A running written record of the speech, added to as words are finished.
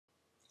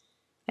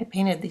I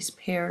painted these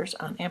pears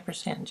on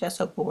ampersand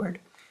gesso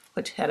board,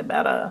 which had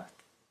about a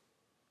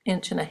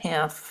 1.5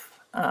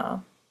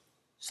 inch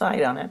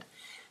side on it.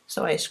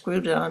 So I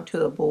screwed it onto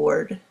a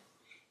board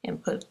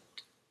and put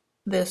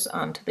this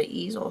onto the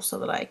easel so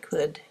that I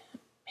could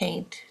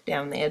paint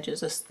down the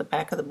edges. This is the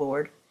back of the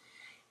board.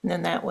 And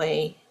then that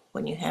way,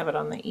 when you have it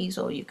on the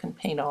easel, you can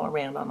paint all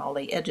around on all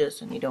the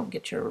edges and you don't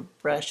get your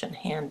brush and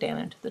hand down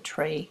into the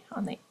tray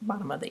on the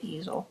bottom of the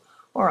easel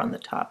or on the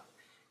top.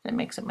 And it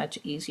makes it much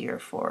easier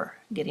for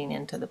getting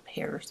into the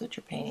pears that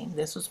you're painting.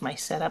 This was my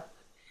setup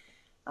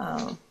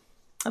of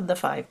the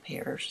 5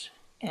 pears.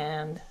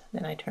 And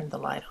then I turned the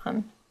light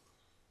on.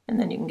 And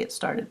then you can get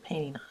started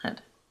painting on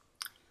it.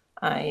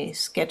 I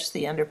sketched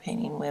the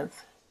underpainting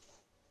with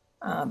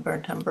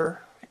burnt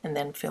umber and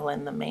then fill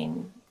in the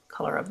main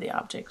color of the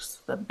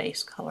objects, the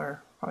base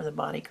color or the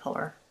body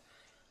color.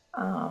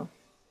 When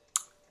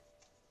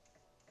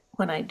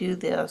I do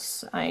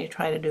this, I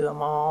try to do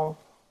them all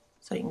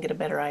so you can get a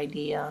better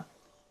idea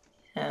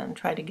and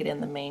try to get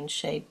in the main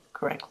shape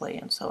correctly,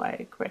 and so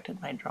I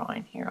corrected my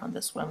drawing here on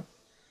this one.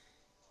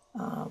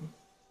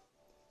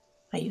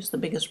 I use the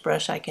biggest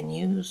brush I can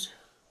use.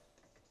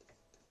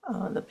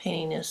 The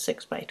painting is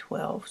 6 by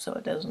 12, so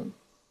it doesn't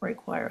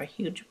require a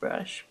huge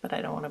brush, but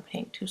I don't want to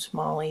paint too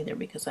small either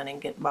because I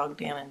didn't get bogged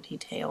down in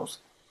details.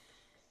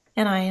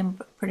 And I am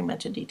pretty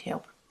much a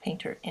detail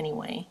painter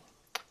anyway.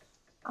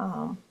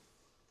 I'm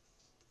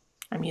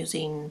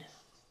using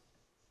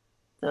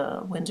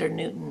the Winsor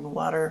Newton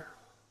water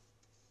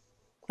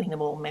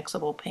cleanable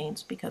mixable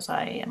paints because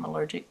I am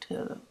allergic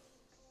to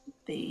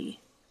the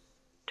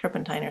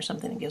turpentine or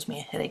something that gives me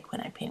a headache when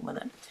I paint with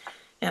it.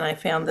 And I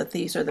found that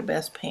these are the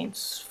best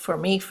paints for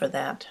me for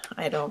that.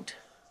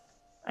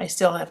 I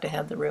still have to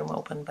have the room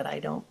open, but I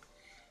don't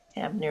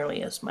have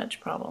nearly as much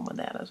problem with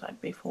that as I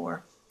had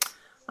before.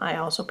 I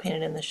also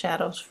painted in the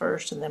shadows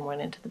first and then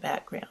went into the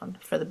background.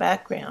 For the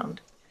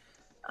background,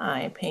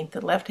 I paint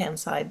the left-hand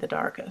side the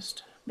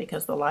darkest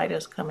because the light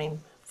is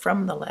coming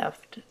from the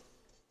left,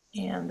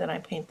 and then I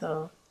paint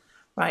the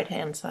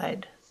right-hand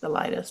side the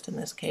lightest in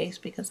this case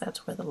because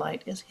that's where the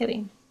light is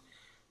hitting.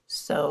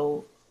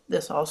 So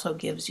this also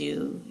gives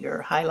you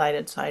your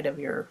highlighted side of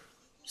your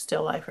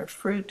still life or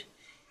fruit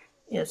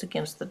is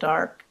against the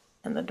dark,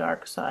 and the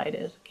dark side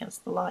is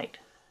against the light.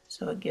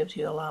 So it gives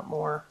you a lot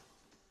more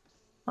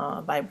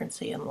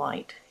vibrancy and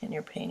light in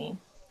your painting.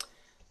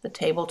 The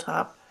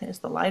tabletop is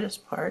the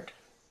lightest part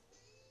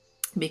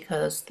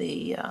because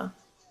the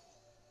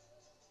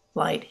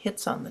light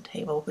hits on the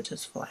table, which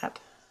is flat,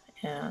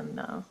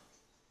 and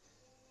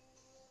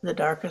the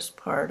darkest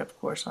part, of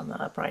course, on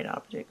the upright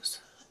objects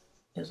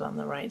is on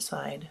the right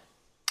side.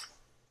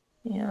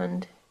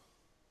 And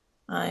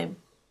I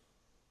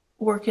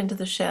work into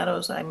the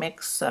shadows. I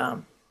mix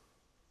a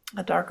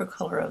darker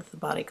color of the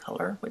body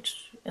color,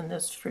 which in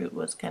this fruit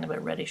was kind of a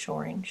reddish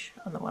orange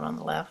on the one on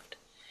the left.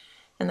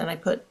 And then I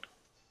put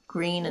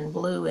green and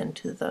blue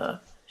into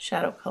the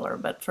shadow color,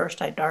 but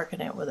first I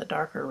darken it with a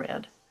darker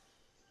red.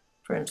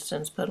 For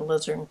instance, put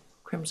alizarin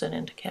crimson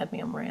into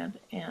cadmium red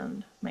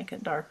and make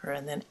it darker,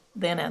 and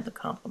then add the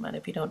complement.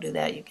 If you don't do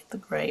that, you get the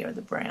gray or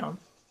the brown,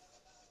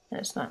 and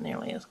it's not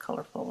nearly as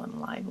colorful and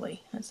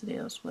lively as it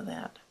is with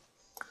that.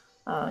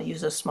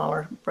 Use a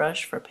smaller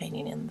brush for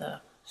painting in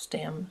the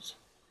stems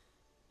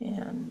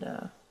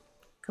and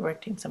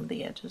correcting some of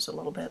the edges a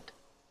little bit.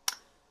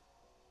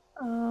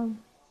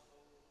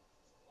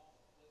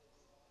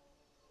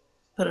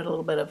 Put a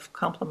little bit of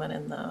complement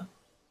in the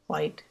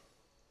white.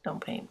 Don't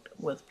paint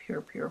with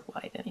pure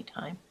white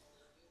anytime.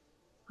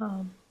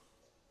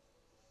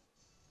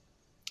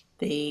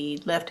 The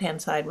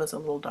left-hand side was a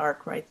little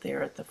dark right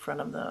there at the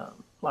front of the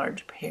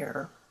large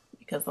pear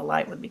because the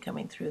light would be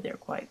coming through there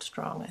quite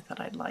strong. I thought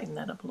I'd lighten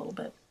that up a little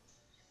bit,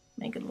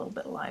 make it a little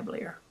bit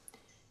livelier.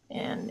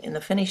 And in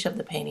the finish of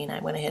the painting, I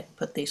went ahead and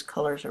put these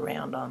colors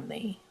around on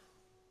the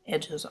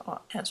edges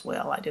as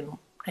well.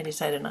 I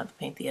decided not to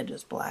paint the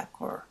edges black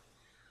or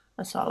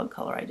a solid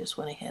color. I just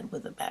went ahead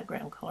with the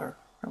background color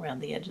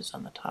around the edges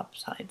on the top,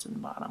 sides,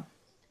 and bottom.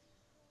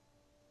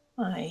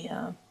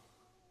 I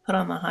put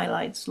on the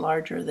highlights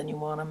larger than you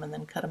want them and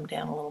then cut them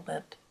down a little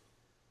bit.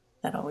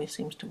 That always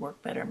seems to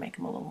work better, make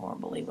them a little more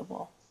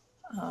believable.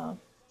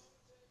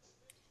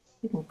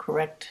 You can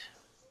correct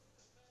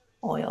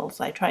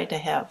oils. I tried to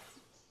have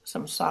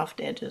some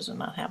soft edges and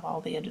not have all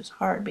the edges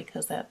hard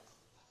because that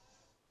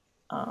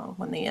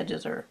when the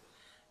edges are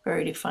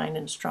very defined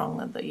and strong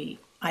and the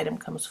item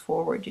comes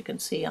forward, you can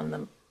see on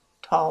the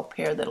tall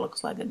pear that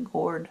looks like a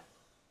gourd,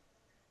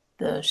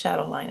 the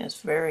shadow line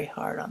is very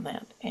hard on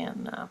that,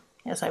 and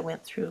as I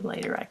went through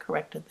later I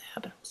corrected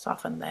that,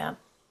 softened that,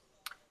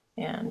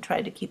 and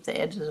tried to keep the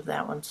edges of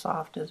that one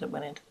soft as it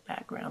went into the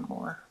background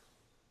more.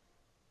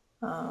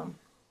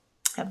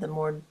 Have the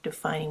more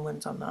defining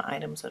ones on the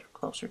items that are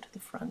closer to the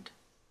front.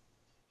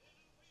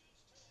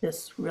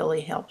 This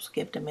really helps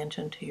give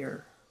dimension to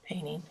your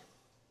painting,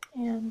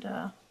 and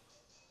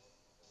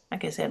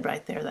like I said,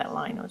 right there that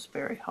line was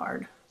very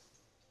hard,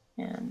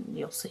 and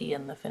you'll see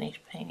in the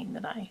finished painting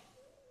that I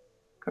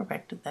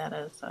corrected that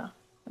as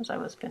I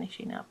was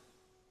finishing up.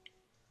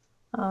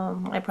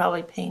 I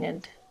probably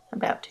painted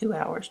about 2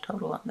 hours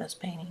total on this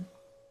painting.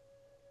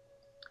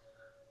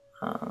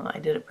 I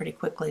did it pretty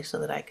quickly so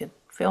that I could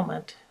film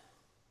it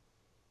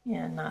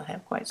and not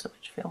have quite so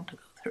much film to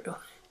go through.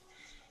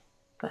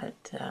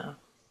 But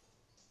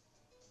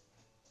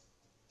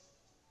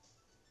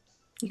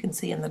you can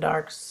see in the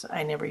darks,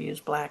 I never use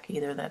black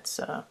either. That's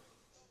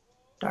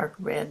dark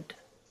red,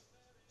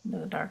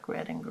 the dark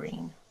red and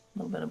green, a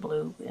little bit of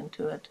blue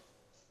into it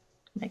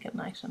to make it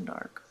nice and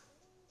dark.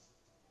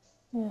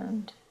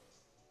 And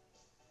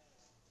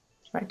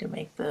tried to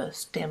make the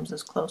stems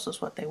as close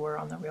as what they were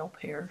on the real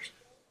pears.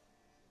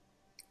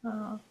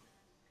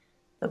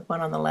 The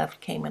one on the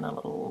left came in a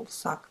little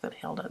sock that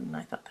held it, and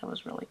I thought that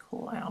was really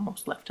cool. I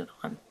almost left it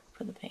on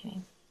for the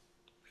painting.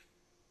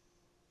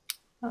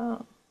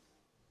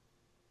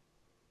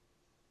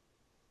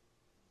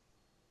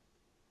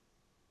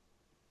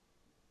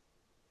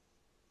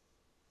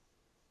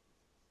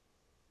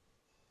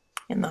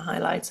 In the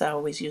highlights, I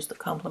always use the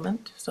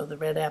complement. So the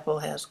red apple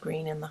has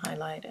green in the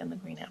highlight, and the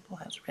green apple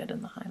has red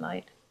in the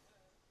highlight.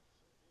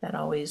 That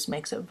always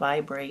makes it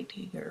vibrate.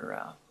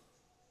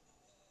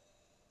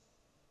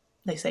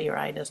 They say your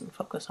eye doesn't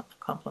focus on the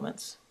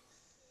complements.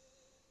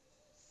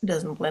 It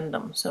doesn't blend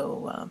them,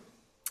 so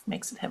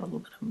makes it have a little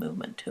bit of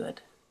movement to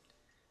it.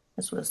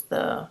 This was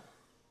the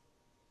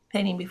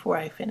painting before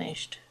I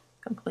finished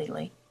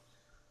completely.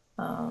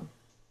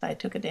 I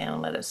took it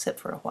down, let it sit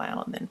for a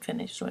while, and then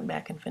went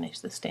back and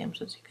finished the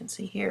stems, as you can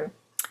see here.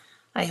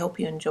 I hope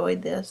you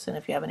enjoyed this, and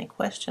if you have any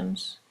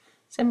questions,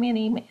 send me an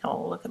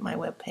email, look at my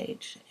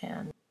webpage,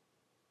 and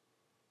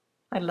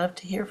I'd love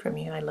to hear from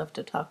you. I love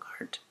to talk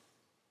art.